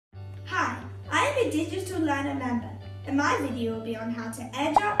Hi, I am a digital learner member and my video will be on how to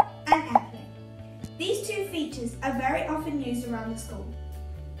Airdrop and Airplay. These two features are very often used around the school.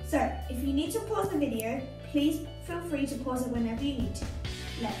 So if you need to pause the video, please feel free to pause it whenever you need to.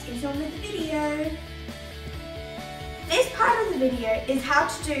 Let's get on with the video. This part of the video is how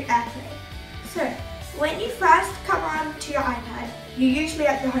to do Airplay. So when you first come on to your iPad, you're usually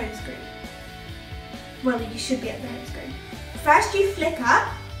at the home screen. Well, you should be at the home screen. First you flick up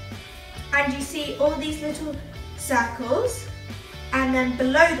and you see all these little circles, and then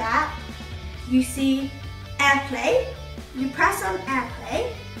below that you see Airplay. You press on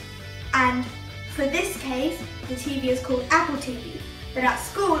Airplay, and for this case the TV is called Apple TV, but at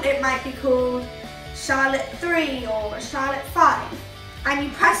school it might be called Charlotte 3 or Charlotte 5, and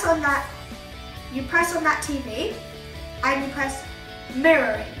you press on that TV and you press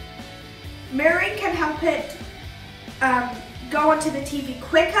mirroring. Mirroring can help it go onto the TV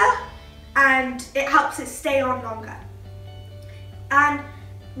quicker, and it helps it stay on longer. And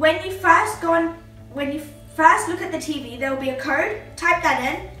when you first look at the TV, there will be a code. Type that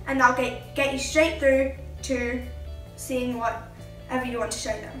in, and that'll get you straight through to seeing whatever you want to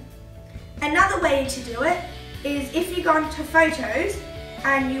show them. Another way to do it is if you go onto photos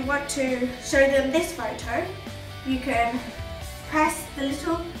and you want to show them this photo, you can press the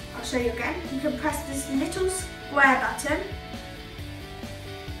little, I'll show you again, you can press this little square button,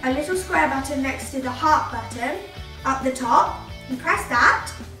 a little square button next to the heart button up the top. You press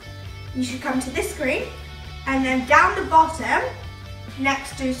that, you should come to this screen, and then down the bottom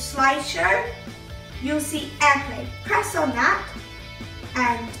next to slideshow you'll see Airplay. Press on that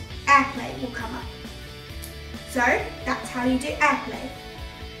and Airplay will come up. So that's how you do Airplay.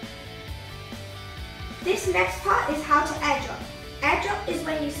 This next part is how to airdrop. Airdrop is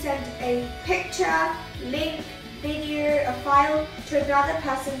when you send a picture, link, video, a file to another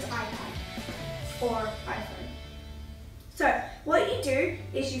person's iPad or iPhone. So what you do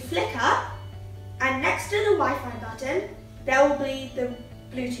is you flick up, and next to the Wi-Fi button there will be the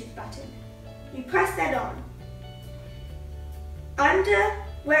Bluetooth button. You press that on. Under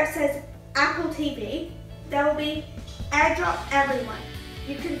where it says Apple TV there will be Airdrop Everyone.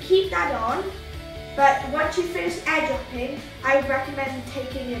 You can keep that on, but once you finish airdropping, I would recommend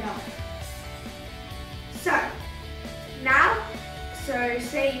taking it off. So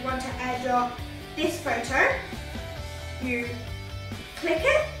say you want to airdrop this photo, you click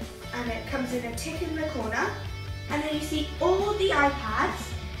it and it comes in a tick in the corner, and then you see all the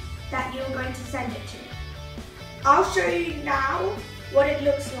iPads that you're going to send it to. I'll show you now what it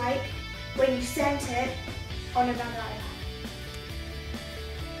looks like when you send it on another iPad.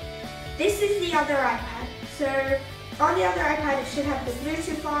 This is the other iPad. So on the other iPad it should have the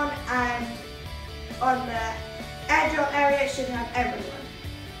Bluetooth on, and on the airdrop area it should have everyone.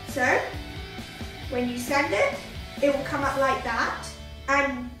 So when you send it, it will come up like that,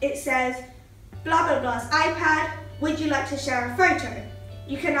 and it says blah blah blah's iPad, would you like to share a photo?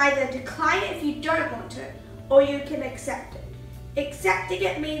 You can either decline it if you don't want to, or you can accept it. Accepting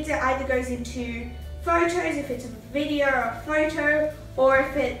it means it either goes into photos if it's a video or a photo, or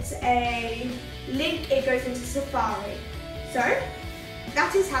if it's a link it goes into Safari. So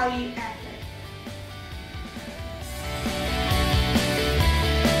that is how you airplay.